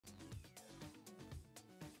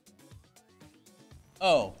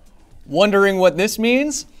Oh, wondering what this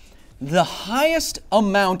means? The highest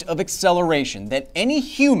amount of acceleration that any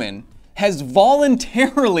human has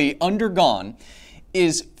voluntarily undergone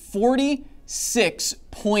is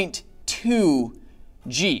 46.2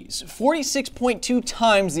 Gs. 46.2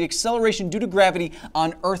 times the acceleration due to gravity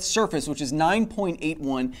on Earth's surface, which is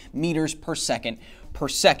 9.81 meters per second per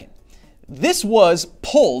second. This was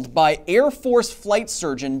pulled by Air Force flight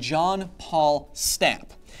surgeon John Paul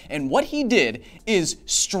Stapp. And what he did is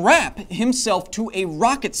strap himself to a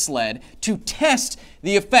rocket sled to test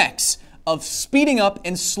the effects of speeding up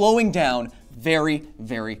and slowing down very,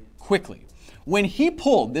 very quickly. When he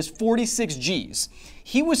pulled this 46 Gs,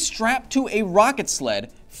 he was strapped to a rocket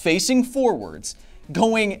sled facing forwards,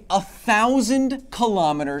 going 1,000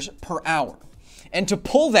 kilometers per hour. And to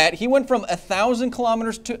pull that, he went from 1,000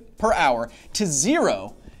 kilometers per hour to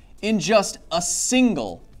 0 in just a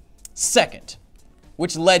single second,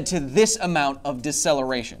 which led to this amount of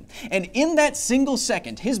deceleration. And in that single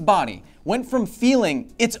second, his body went from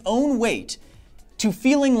feeling its own weight to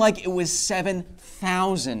feeling like it was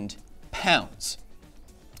 7,000 pounds.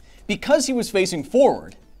 Because he was facing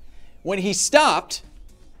forward, when he stopped,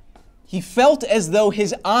 he felt as though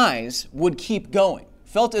his eyes would keep going.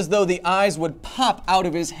 Felt as though the eyes would pop out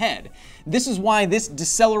of his head. This is why this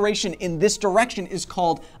deceleration in this direction is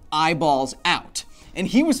called eyeballs out. And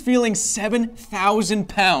he was feeling 7,000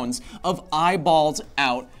 pounds of eyeballs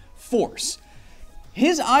out force.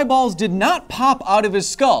 His eyeballs did not pop out of his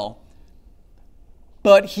skull,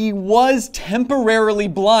 but he was temporarily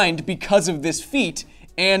blind because of this feat,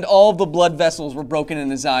 and all of the blood vessels were broken in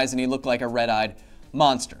his eyes and he looked like a red-eyed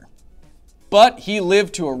monster. But he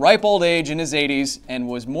lived to a ripe old age in his 80s and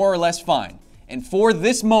was more or less fine. And for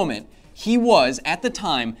this moment, he was, at the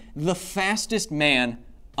time, the fastest man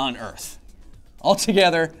on Earth.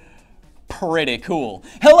 Altogether, pretty cool.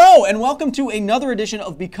 Hello, and welcome to another edition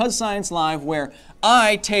of Because Science Live, where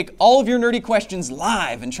I take all of your nerdy questions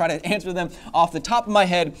live and try to answer them off the top of my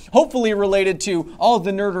head, hopefully related to all of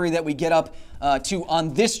the nerdery that we get up to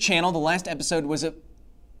on this channel. The last episode was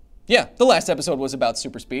about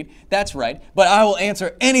super speed. That's right. But I will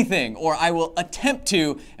answer anything, or I will attempt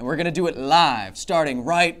to, and we're going to do it live, starting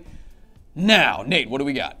right now. Nate, what do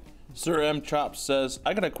we got? Sir M. Chops says,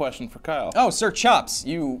 I got a question for Kyle. Oh, Sir Chops,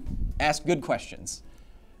 you ask good questions.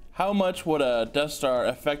 How much would a Death Star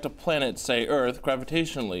affect a planet, say Earth,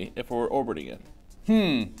 gravitationally if it were orbiting it?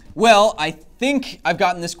 Well, I think I've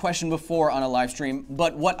gotten this question before on a live stream,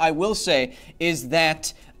 but what I will say is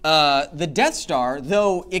that the Death Star,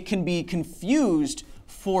 though it can be confused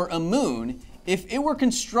for a moon, if it were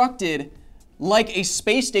constructed like a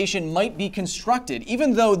space station might be constructed,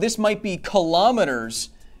 even though this might be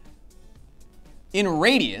kilometers in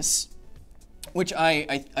radius, which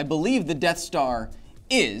I believe the Death Star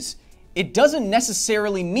is, it doesn't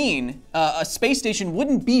necessarily mean a space station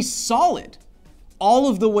wouldn't be solid all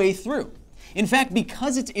of the way through. In fact,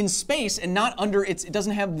 because it's in space and not under it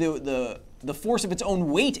doesn't have the force of its own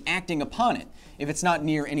weight acting upon it, if it's not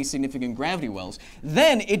near any significant gravity wells,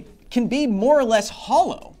 then it can be more or less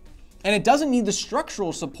hollow. And it doesn't need the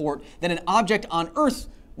structural support that an object on Earth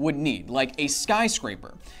would need, like a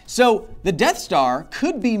skyscraper. So the Death Star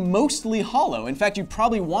could be mostly hollow. In fact, you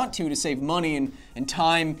probably want to save money and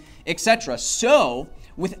time, etc. So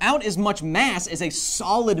without as much mass as a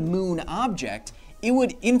solid moon object, it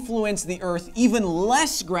would influence the Earth even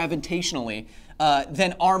less gravitationally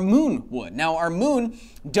than our moon would. Now, our moon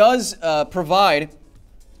does provide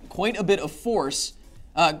quite a bit of force.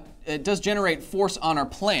 It does generate force on our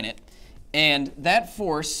planet, and that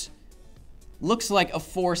force looks like a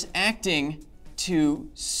force acting to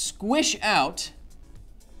squish out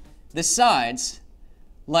the sides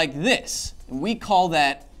like this. And we call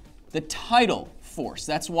that the tidal force.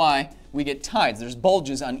 That's why we get tides. There's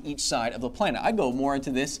bulges on each side of the planet. I go more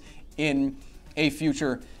into this in a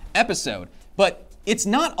future episode. But it's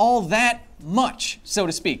not all that much, so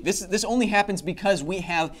to speak. This only happens because we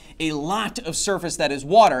have a lot of surface that is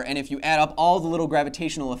water, and if you add up all the little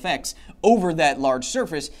gravitational effects over that large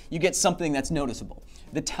surface, you get something that's noticeable,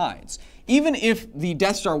 the tides. Even if the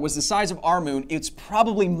Death Star was the size of our moon, it's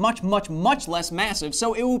probably much, much, much less massive,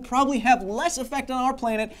 so it will probably have less effect on our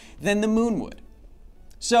planet than the moon would.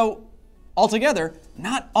 So, altogether,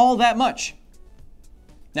 not all that much.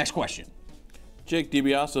 Next question. Jake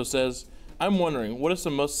DiBiaso says, I'm wondering, what is the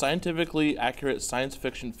most scientifically accurate science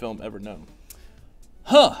fiction film ever known?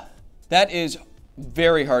 That is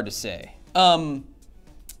very hard to say. I'm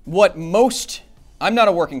not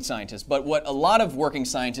a working scientist, but what a lot of working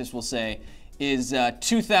scientists will say is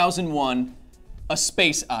 2001, A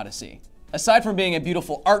Space Odyssey. aside from being a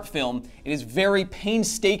beautiful art film, it is very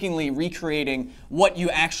painstakingly recreating what you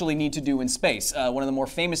actually need to do in space. One of the more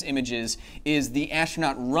famous images is the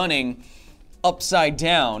astronaut running upside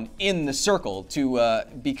down in the circle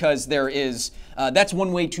because there is that's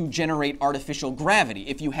one way to generate artificial gravity.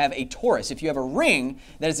 If you have a torus, if you have a ring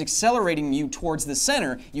that is accelerating you towards the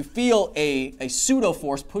center, you feel a pseudo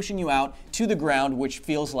force pushing you out to the ground, which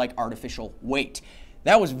feels like artificial weight.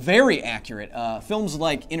 That was very accurate. Films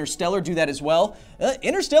like Interstellar do that as well.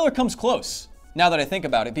 Interstellar comes close, now that I think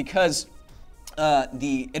about it, because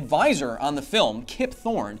the advisor on the film, Kip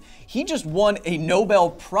Thorne, he just won a Nobel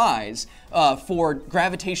Prize for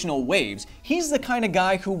gravitational waves. He's the kind of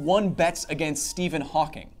guy who won bets against Stephen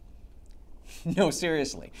Hawking. No,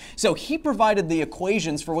 seriously. So he provided the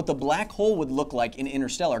equations for what the black hole would look like in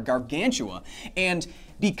Interstellar, Gargantua. And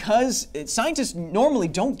because scientists normally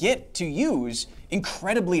don't get to use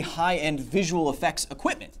incredibly high-end visual effects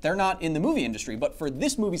equipment. They're not in the movie industry, but for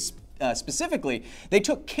this movie specifically, they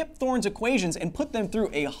took Kip Thorne's equations and put them through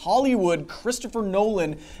a Hollywood Christopher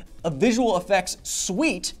Nolan visual effects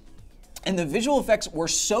suite, and the visual effects were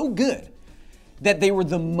so good that they were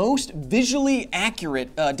the most visually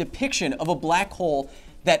accurate depiction of a black hole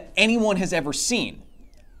that anyone has ever seen,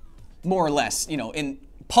 more or less, in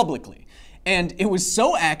publicly. And it was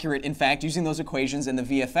so accurate, in fact, using those equations and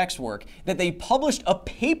the VFX work, that they published a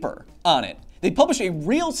paper on it. They published a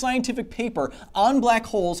real scientific paper on black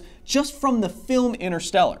holes just from the film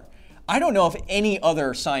Interstellar. I don't know if any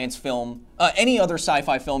other science film, any other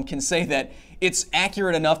sci-fi film can say that it's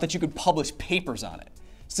accurate enough that you could publish papers on it.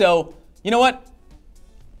 So, you know what?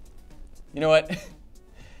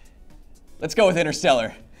 Let's go with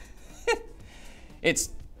Interstellar. It's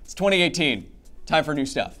 2018. Time for new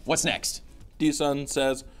stuff. What's next? D-Sun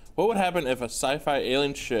says, what would happen if a sci-fi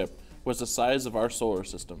alien ship was the size of our solar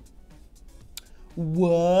system?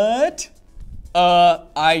 What?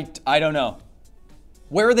 I don't know.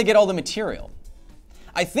 Where do they get all the material?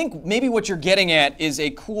 I think maybe what you're getting at is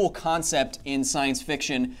a cool concept in science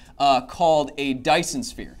fiction called a Dyson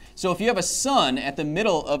sphere. So if you have a sun at the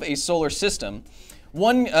middle of a solar system,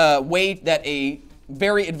 one way that a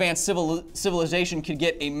very advanced civilization could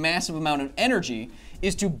get a massive amount of energy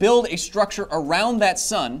is to build a structure around that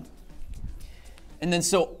sun, and then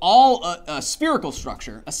so all a spherical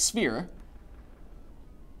structure, a sphere,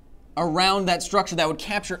 around that structure that would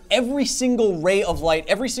capture every single ray of light,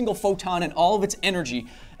 every single photon, and all of its energy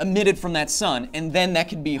emitted from that sun, and then that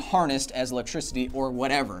could be harnessed as electricity or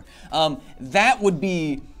whatever. That would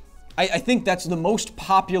be, I think that's the most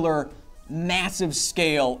popular massive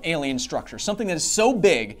scale alien structure. Something that is so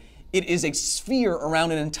big, it is a sphere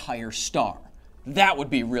around an entire star. That would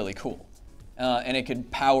be really cool. And it could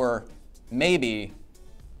power, maybe,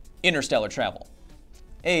 interstellar travel.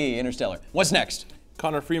 Hey, Interstellar. What's next?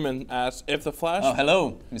 Connor Freeman asks, if the Flash... Oh,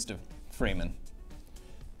 hello, Mr. Freeman.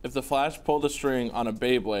 If the Flash pulled a string on a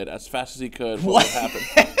Beyblade as fast as he could, what would happen?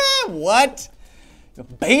 What? A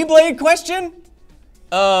Beyblade question?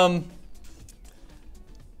 I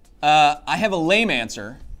have a lame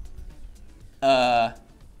answer and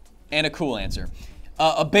a cool answer.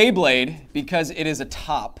 A Beyblade, because it is a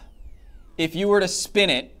top, if you were to spin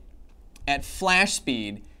it at flash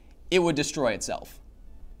speed, it would destroy itself.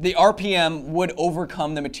 The RPM would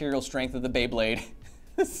overcome the material strength of the Beyblade.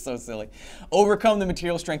 This is so silly. Overcome the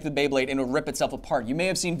material strength of the Beyblade and it would rip itself apart. You may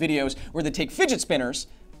have seen videos where they take fidget spinners,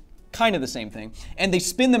 kind of the same thing, and they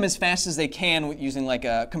spin them as fast as they can using like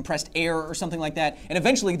a compressed air or something like that, and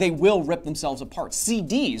eventually they will rip themselves apart.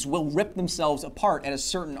 CDs will rip themselves apart at a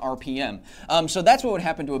certain RPM. So that's what would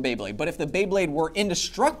happen to a Beyblade. But if the Beyblade were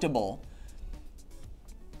indestructible,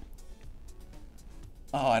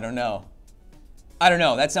 oh, I don't know.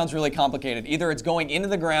 That sounds really complicated. Either it's going into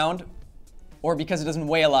the ground, or because it doesn't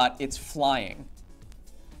weigh a lot, it's flying.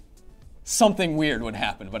 Something weird would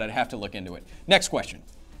happen, but I'd have to look into it. Next question.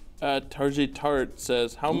 Tarji Tart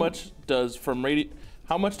says, how much does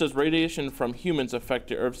radiation from humans affect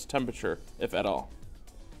the Earth's temperature, if at all?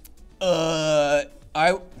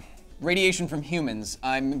 Radiation from humans.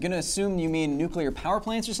 I'm gonna assume you mean nuclear power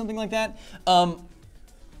plants or something like that.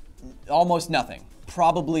 Almost nothing.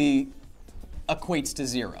 Probably equates to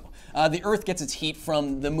zero. The Earth gets its heat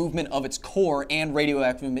from the movement of its core and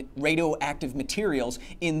radioactive materials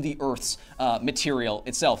in the Earth's material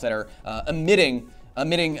itself that are emitting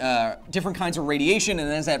different kinds of radiation, and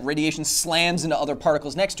as that radiation slams into other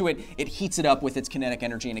particles next to it, it heats it up with its kinetic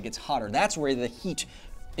energy and it gets hotter. That's where the heat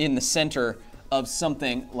in the center of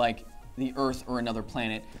something like the Earth or another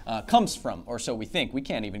planet comes from, or so we think. We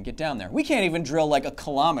can't even get down there. We can't even drill like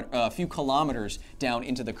a few kilometers down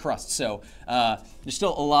into the crust. So there's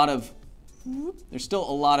still a lot of There's still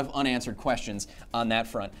a lot of unanswered questions on that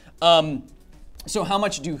front. So how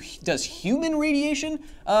much does human radiation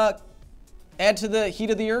add to the heat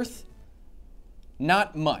of the Earth?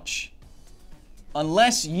 Not much.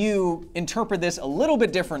 Unless you interpret this a little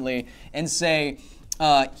bit differently and say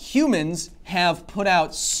humans have put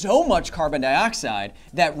out so much carbon dioxide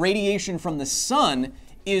that radiation from the sun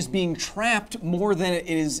is being trapped more than it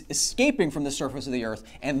is escaping from the surface of the Earth,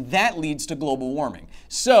 and that leads to global warming.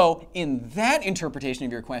 So, in that interpretation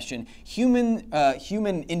of your question,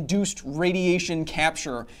 human-induced radiation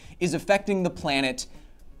capture is affecting the planet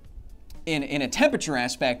in a temperature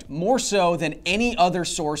aspect more so than any other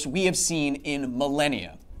source we have seen in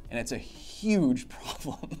millennia, and it's a huge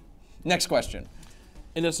problem. Next question.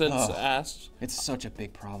 Innocence asked, It's such a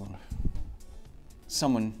big problem.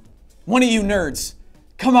 One of you nerds,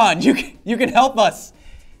 come on, you can help us.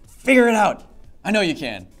 Figure it out. I know you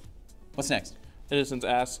can. What's next? Innocence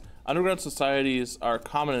asks, underground societies are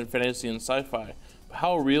common in fantasy and sci-fi, but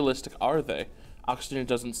how realistic are they? Oxygen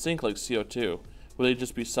doesn't sink like CO2. Will they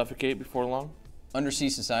just be suffocate before long? Undersea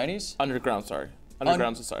societies? Underground societies.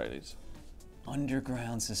 Underground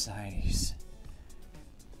societies.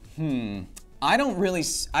 I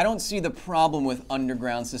don't see the problem with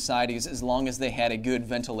underground societies as long as they had a good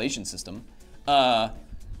ventilation system.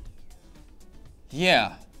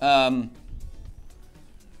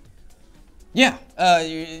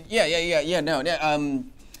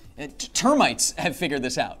 Termites have figured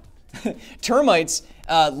this out. Termites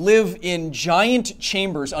live in giant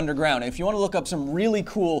chambers underground. And if you want to look up some really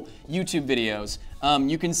cool YouTube videos,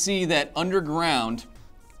 you can see that underground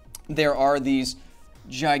there are these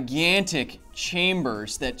gigantic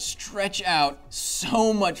chambers that stretch out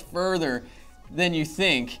so much further than you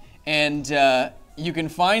think. And you can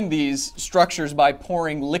find these structures by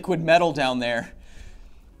pouring liquid metal down there,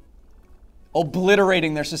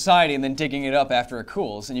 obliterating their society, and then digging it up after it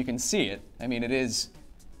cools. And you can see it. I mean, it is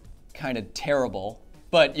kind of terrible,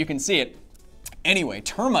 but you can see it. Anyway,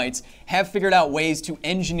 termites have figured out ways to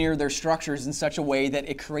engineer their structures in such a way that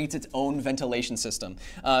it creates its own ventilation system.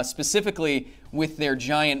 Specifically with their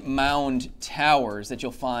giant mound towers that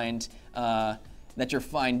you'll find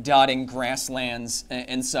dotting grasslands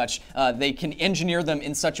and such. They can engineer them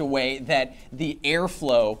in such a way that the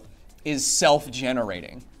airflow is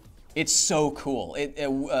self-generating. It's so cool.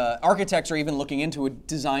 Architects are even looking into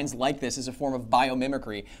designs like this as a form of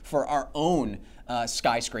biomimicry for our own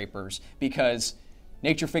skyscrapers, because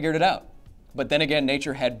nature figured it out. But then again,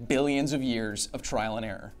 nature had billions of years of trial and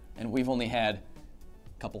error, and we've only had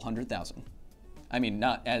a couple 100,000. I mean,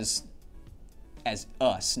 not as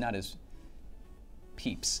us, not as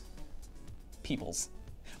peoples.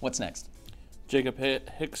 What's next? Jacob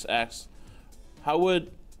Hicks asks, how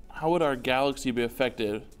would our galaxy be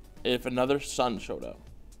affected if another sun showed up?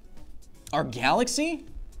 Our galaxy?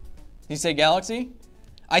 Did you say galaxy?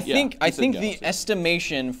 I think the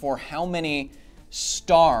estimation for how many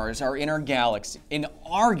stars are in our galaxy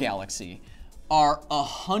are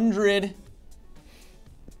 100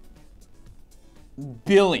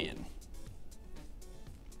 billion.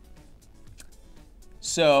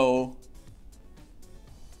 So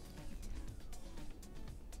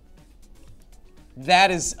that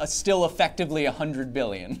is still effectively 100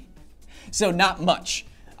 billion. So not much.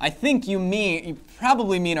 I think you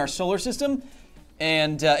probably mean our solar system.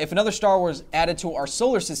 And if another star was added to our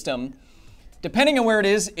solar system, depending on where it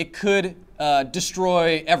is, it could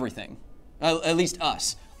destroy everything, at least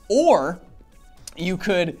us. Or you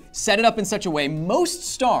could set it up in such a way, most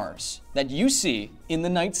stars that you see in the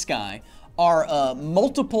night sky are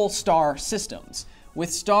multiple star systems,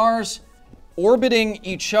 with stars orbiting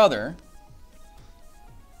each other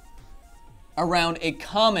around a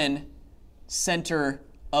common center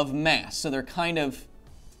of mass. So they're kind of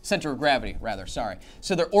center of gravity, rather, sorry.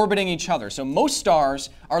 So they're orbiting each other. So most stars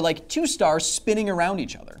are like two stars spinning around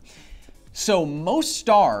each other. So most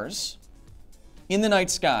stars in the night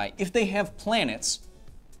sky, if they have planets,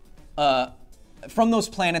 from those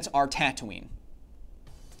planets are Tatooine.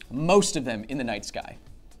 Most of them in the night sky.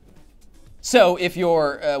 So if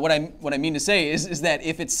you're, what I mean to say is that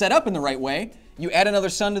if it's set up in the right way, you add another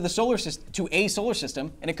sun to the solar system, to a solar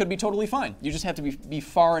system, and it could be totally fine. You just have to be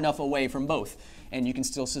far enough away from both, and you can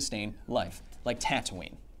still sustain life, like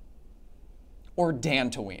Tatooine or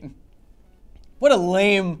Dantooine. What a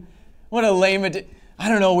lame. I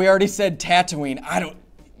don't know. We already said Tatooine.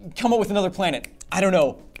 Come up with another planet. I don't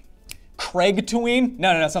know. Craigtooine?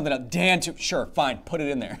 No, something else. Dantooine. Sure, fine. Put it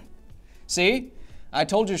in there. See? I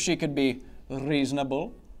told you she could be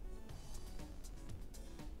reasonable.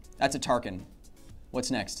 That's a Tarkin. What's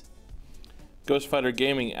next? Ghost Fighter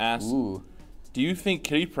Gaming asks, Do you think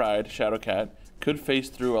Kitty Pryde, Shadowcat, could phase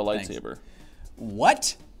through a lightsaber?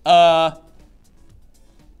 What? That's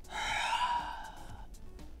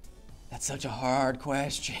such a hard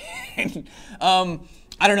question. I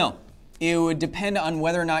don't know. It would depend on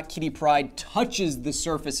whether or not Kitty Pryde touches the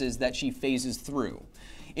surfaces that she phases through.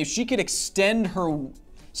 If she could extend her...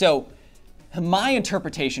 So, my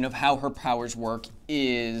interpretation of how her powers work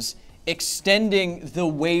is extending the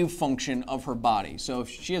wave function of her body. So if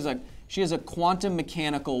she has a quantum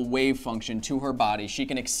mechanical wave function to her body, she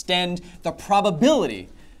can extend the probability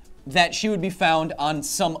that she would be found on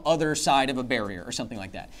some other side of a barrier or something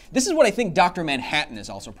like that. This is what I think Dr. Manhattan is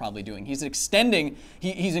also probably doing. He's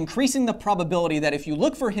he's increasing the probability that if you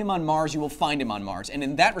look for him on Mars, you will find him on Mars. And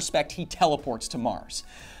in that respect, he teleports to Mars.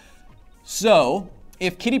 So,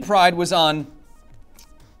 if Kitty Pryde was on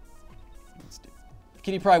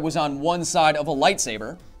one side of a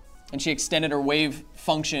lightsaber, and she extended her wave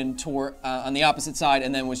function toward on the opposite side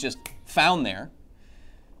and then was just found there,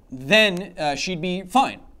 then she'd be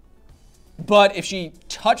fine. But if she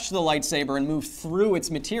touched the lightsaber and moved through its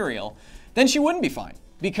material, then she wouldn't be fine.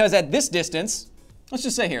 Because at this distance, let's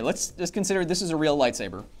just say here, let's just consider this is a real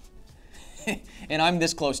lightsaber, and I'm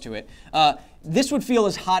this close to it. This would feel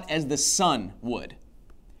as hot as the sun would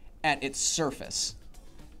at its surface.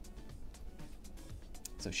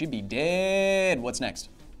 So she'd be dead. What's next?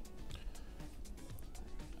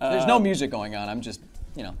 There's no music going on. I'm just,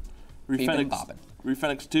 beeping and popping.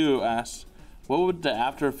 Refenix 2 asks, what would the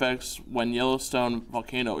after effects when Yellowstone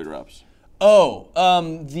volcano erupts? Oh,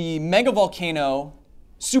 the mega volcano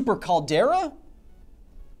super caldera?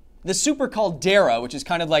 The super caldera, which is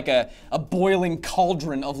kind of like a boiling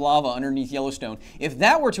cauldron of lava underneath Yellowstone. If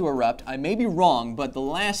that were to erupt, I may be wrong, but the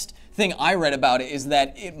last thing I read about it is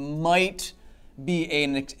that it might be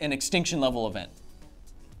an extinction level event.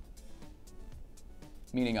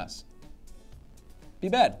 Meaning us. Be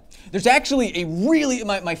bad. There's actually a really,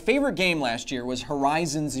 my favorite game last year was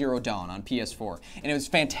Horizon Zero Dawn on PS4. And it was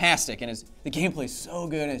fantastic, and the gameplay is so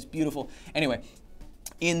good, and it's beautiful. Anyway,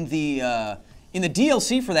 in the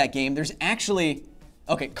DLC for that game, there's actually,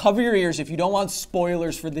 okay, cover your ears if you don't want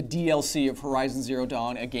spoilers for the DLC of Horizon Zero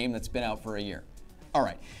Dawn, a game that's been out for a year. All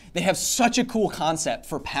right, they have such a cool concept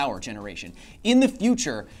for power generation. In the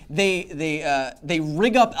future, they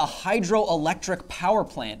rig up a hydroelectric power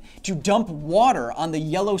plant to dump water on the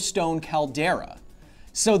Yellowstone caldera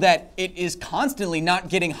so that it is constantly not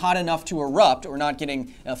getting hot enough to erupt or not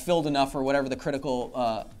getting filled enough or whatever the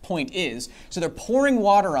critical point is. So they're pouring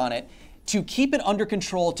water on it to keep it under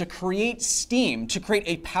control, to create steam, to create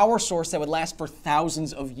a power source that would last for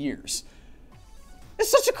thousands of years. It's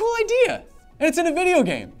such a cool idea. And it's in a video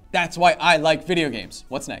game. That's why I like video games.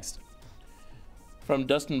 What's next? From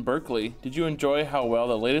Dustin Berkeley, did you enjoy how well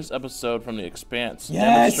the latest episode from The Expanse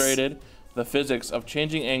demonstrated the physics of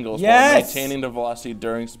changing angles while maintaining the velocity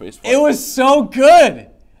during spaceflight? It was so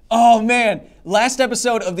good. Oh man, last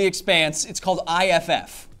episode of The Expanse, it's called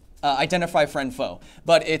IFF, Identify Friend Foe.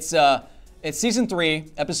 But it's season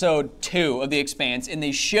 3, episode 2 of The Expanse, and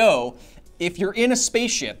they show if you're in a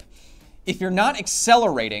spaceship, if you're not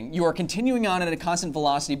accelerating, you are continuing on at a constant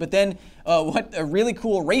velocity, but then what a really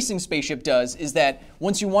cool racing spaceship does is that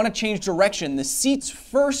once you want to change direction, the seats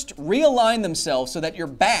first realign themselves so that your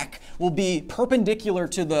back will be perpendicular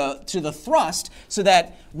to the thrust, so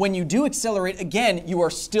that when you do accelerate again, you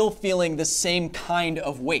are still feeling the same kind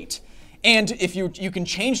of weight. And if you can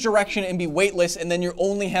change direction and be weightless, and then you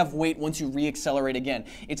only have weight once you re-accelerate again.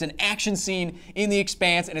 It's an action scene in The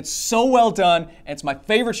Expanse, and it's so well done, and it's my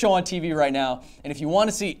favorite show on TV right now. And if you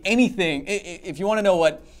want to see anything, if you want to know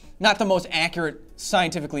what, not the most accurate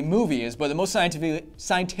scientifically movie is, but the most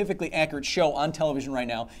scientifically accurate show on television right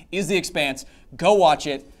now is The Expanse. Go watch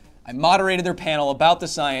it. I moderated their panel about the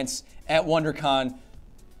science at WonderCon.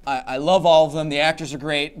 I love all of them. The actors are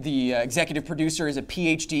great. The executive producer is a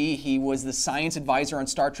PhD. He was the science advisor on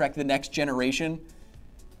Star Trek: The Next Generation.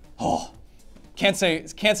 Oh, can't say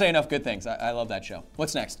enough good things. I love that show.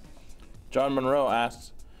 What's next? John Monroe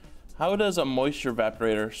asks, how does a moisture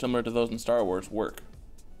evaporator similar to those in Star Wars work?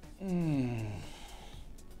 I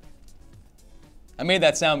made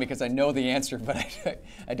that sound because I know the answer, but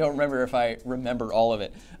I don't remember if I remember all of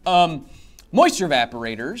it. Moisture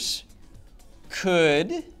evaporators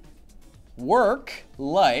could work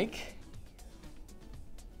like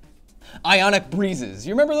ionic breezes.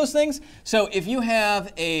 You remember those things? So if you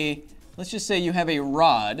have let's just say you have a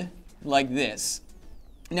rod like this.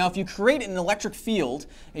 Now if you create an electric field,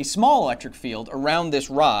 a small electric field around this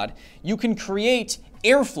rod, you can create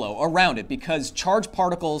airflow around it because charged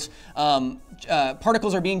particles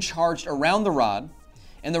are being charged around the rod.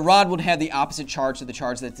 And the rod would have the opposite charge to the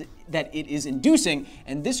charge that it is inducing,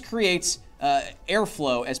 and this creates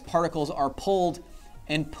airflow as particles are pulled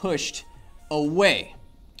and pushed away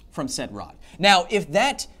from said rod. Now, if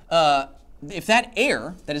that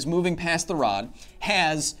air that is moving past the rod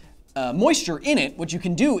has moisture in it, what you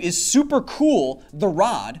can do is supercool the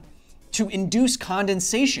rod to induce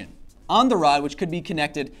condensation on the rod, which could be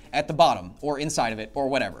connected at the bottom or inside of it or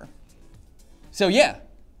whatever. So yeah,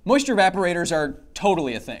 moisture evaporators are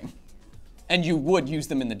totally a thing, and you would use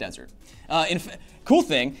them in the desert. Cool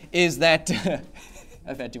thing is that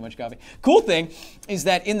I've had too much coffee. Cool thing is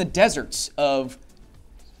that in the deserts of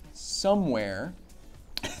somewhere,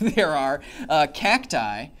 there are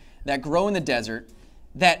cacti that grow in the desert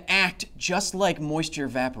that act just like moisture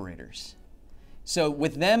evaporators. So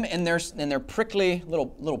with them and their prickly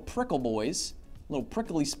little prickle boys, little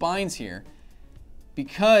prickly spines here,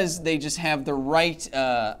 because they just have the right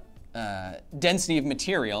density of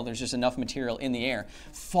material, there's just enough material in the air,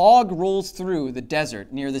 fog rolls through the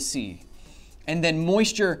desert near the sea, and then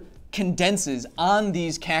moisture condenses on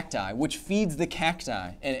these cacti, which feeds the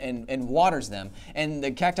cacti and waters them. And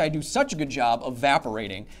the cacti do such a good job of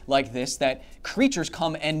evaporating like this that creatures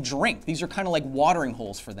come and drink. These are kind of like watering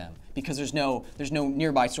holes for them because there's no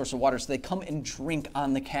nearby source of water, so they come and drink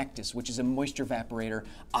on the cactus, which is a moisture evaporator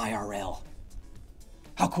IRL.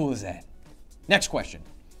 How cool is that? Next question.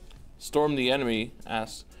 Storm the Enemy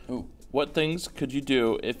asks, Ooh. What things could you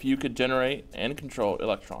do if you could generate and control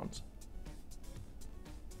electrons?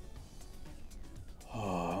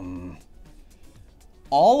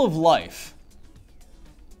 All of life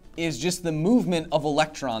is just the movement of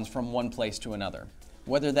electrons from one place to another,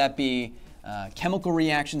 whether that be chemical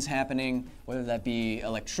reactions happening, whether that be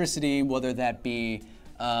electricity, whether that be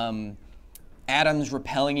atoms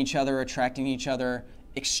repelling each other, attracting each other,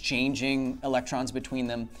 exchanging electrons between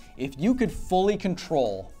them. If you could fully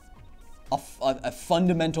control a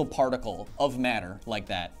fundamental particle of matter like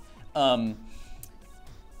that,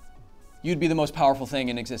 you'd be the most powerful thing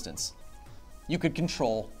in existence. You could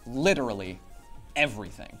control literally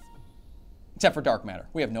everything. Except for dark matter.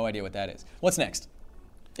 We have no idea what that is. What's next?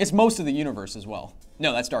 It's most of the universe as well.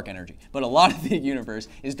 No, that's dark energy. But a lot of the universe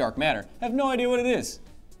is dark matter. I have no idea what it is.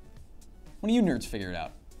 One of you nerds figure it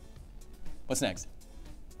out. What's next?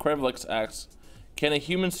 Krevlix asks, can a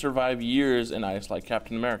human survive years in ice like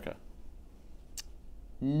Captain America?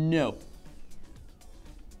 No.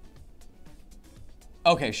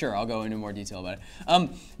 Okay, sure, I'll go into more detail about it.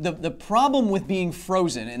 The problem with being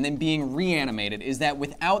frozen and then being reanimated is that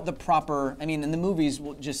without the proper, I mean, in the movies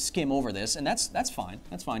we'll just skim over this, and that's fine.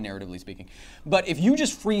 That's fine, narratively speaking. But if you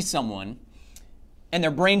just freeze someone and their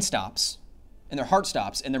brain stops, and their heart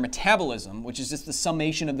stops, and their metabolism, which is just the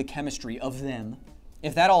summation of the chemistry of them,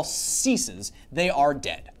 if that all ceases, they are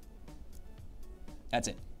dead. That's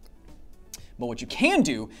it. But what you can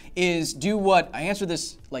do is do what, I answered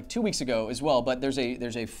this like 2 weeks ago as well, but there's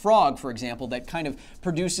a frog, for example, that kind of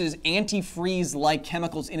produces antifreeze-like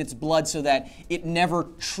chemicals in its blood so that it never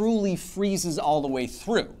truly freezes all the way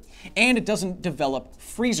through. And it doesn't develop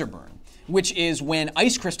freezer burn, which is when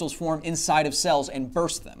ice crystals form inside of cells and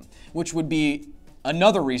burst them, which would be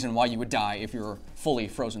another reason why you would die if you're fully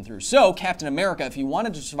frozen through. So Captain America, if he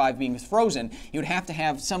wanted to survive being frozen, he would have to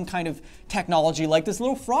have some kind of technology like this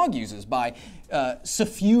little frog uses by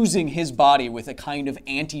suffusing his body with a kind of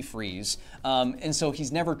antifreeze. And so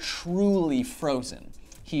he's never truly frozen.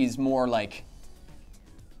 He's more like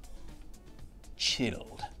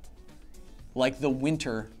chilled, like the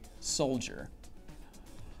Winter Soldier.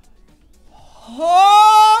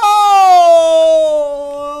 Oh!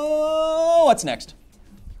 What's next?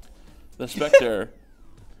 The Spectre.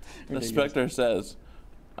 The Spectre says,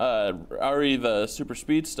 Ari, the super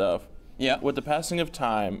speed stuff. Yeah. With the passing of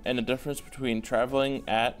time and the difference between traveling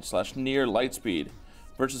at/near light speed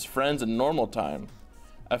versus friends in normal time,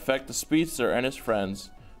 affect the speedster and his friends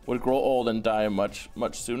would grow old and die much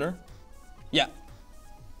sooner? Yeah.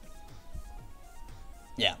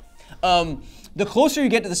 Yeah. The closer you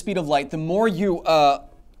get to the speed of light, the more you,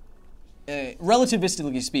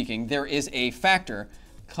 relativistically speaking, there is a factor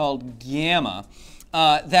called gamma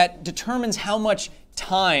that determines how much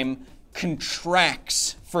time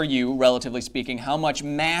contracts for you, relatively speaking, how much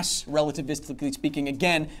mass, relativistically speaking,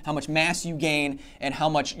 again, how much mass you gain and how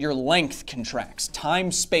much your length contracts. Time,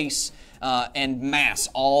 space, and mass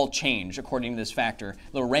all change according to this factor,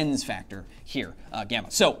 Lorentz factor here, gamma.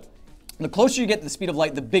 So the closer you get to the speed of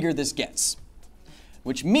light, the bigger this gets.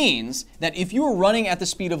 Which means that if you were running at the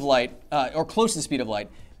speed of light, or close to the speed of light,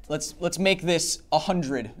 let's make this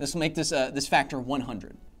 100. Let's make this this factor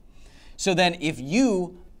 100. So then if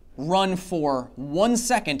you run for 1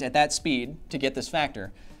 second at that speed to get this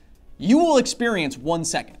factor, you will experience 1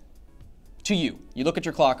 second to you. You look at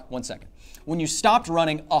your clock, 1 second. When you stopped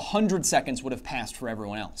running, 100 seconds would have passed for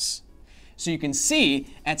everyone else. So you can see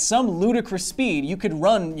at some ludicrous speed, you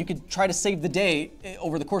could try to save the day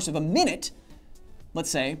over the course of a minute, let's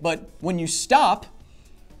say, but when you stop,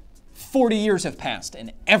 40 years have passed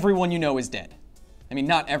and everyone you know is dead. I mean,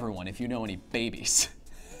 not everyone, if you know any babies.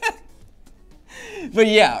 But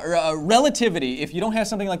yeah, relativity, if you don't have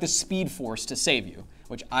something like the Speed Force to save you,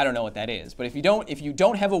 which I don't know what that is, but if you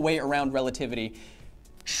don't have a way around relativity,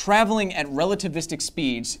 traveling at relativistic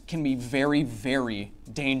speeds can be very, very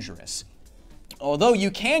dangerous. Although you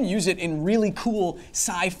can use it in really cool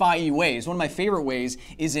sci-fi ways. One of my favorite ways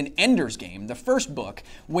is in Ender's Game, the first book,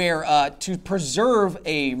 where to preserve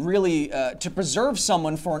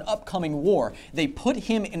someone for an upcoming war, they put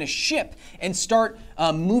him in a ship and start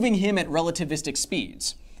moving him at relativistic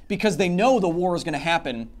speeds. Because they know the war is going to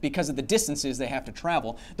happen because of the distances they have to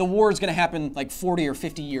travel. The war is going to happen like 40 or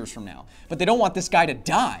 50 years from now. But they don't want this guy to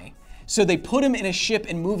die. So they put him in a ship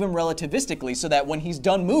and move him relativistically so that when he's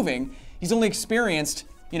done moving, he's only experienced,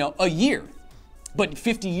 a year. But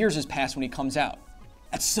 50 years has passed when he comes out.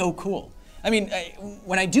 That's so cool. I mean,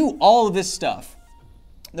 when I do all of this stuff,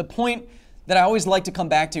 the point that I always like to come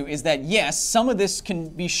back to is that, yes, some of this can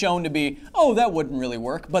be shown to be, oh, that wouldn't really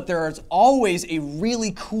work, but there is always a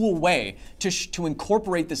really cool way to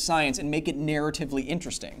incorporate the science and make it narratively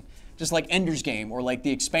interesting. Just like Ender's Game or like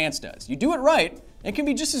The Expanse does. You do it right, it can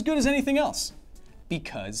be just as good as anything else.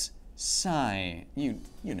 Because science, you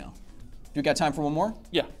know. Do we got time for one more?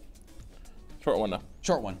 Yeah. Short one though.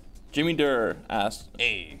 Short one. Jimmy Durr asked,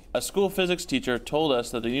 Hey. A school physics teacher told us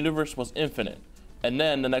that the universe was infinite, and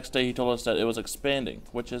then the next day he told us that it was expanding.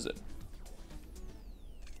 Which is it?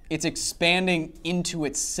 It's expanding into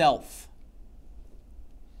itself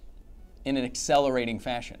in an accelerating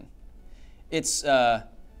fashion. It's, okay,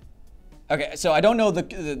 so I don't know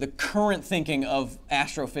the current thinking of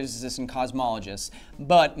astrophysicists and cosmologists,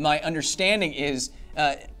 but my understanding is,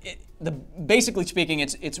 basically speaking,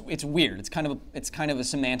 it's weird. It's kind of a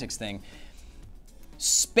semantics thing.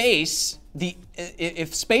 Space,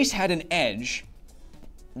 if space had an edge,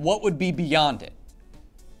 what would be beyond it?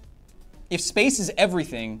 If space is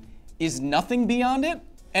everything, is nothing beyond it?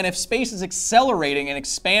 And if space is accelerating and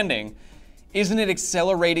expanding, isn't it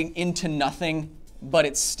accelerating into nothing, but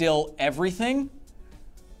it's still everything?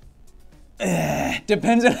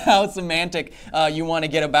 Depends on how semantic you want to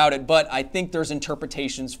get about it, but I think there's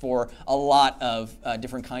interpretations for a lot of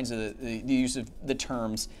different kinds of the use of the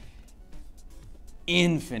terms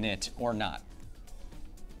infinite or not.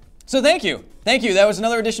 So thank you. Thank you. That was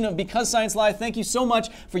another edition of Because Science Live. Thank you so much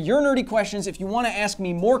for your nerdy questions. If you want to ask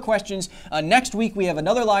me more questions, next week we have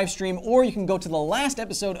another live stream, or you can go to the last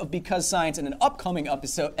episode of Because Science and an upcoming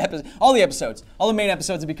episode, all the main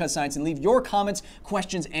episodes of Because Science, and leave your comments,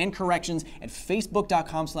 questions, and corrections at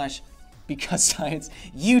facebook.com/BecauseScience,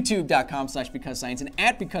 youtube.com/BecauseScience, and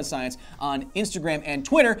at BecauseScience on Instagram and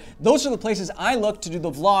Twitter. Those are the places I look to do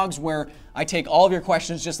the vlogs where I take all of your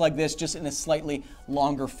questions just like this, just in a slightly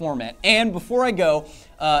longer format. And before I go,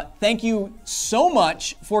 thank you so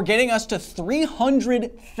much for getting us to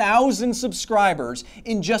 300,000 subscribers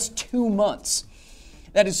in just 2 months.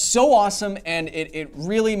 That is so awesome, and it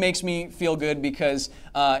really makes me feel good because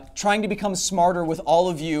trying to become smarter with all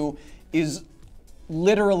of you is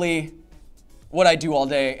literally what I do all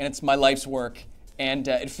day, and it's my life's work, and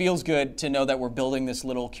it feels good to know that we're building this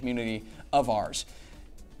little community of ours.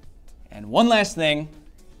 And one last thing,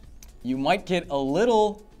 you might get a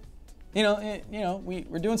little,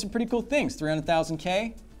 we're doing some pretty cool things. 300,000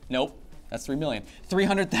 K? Nope, that's 3 million.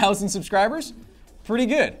 300,000 subscribers? Pretty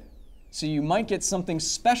good. So you might get something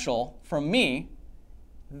special from me,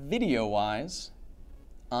 video-wise,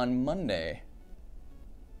 on Monday.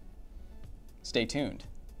 Stay tuned.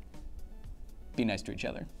 Be nice to each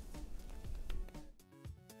other.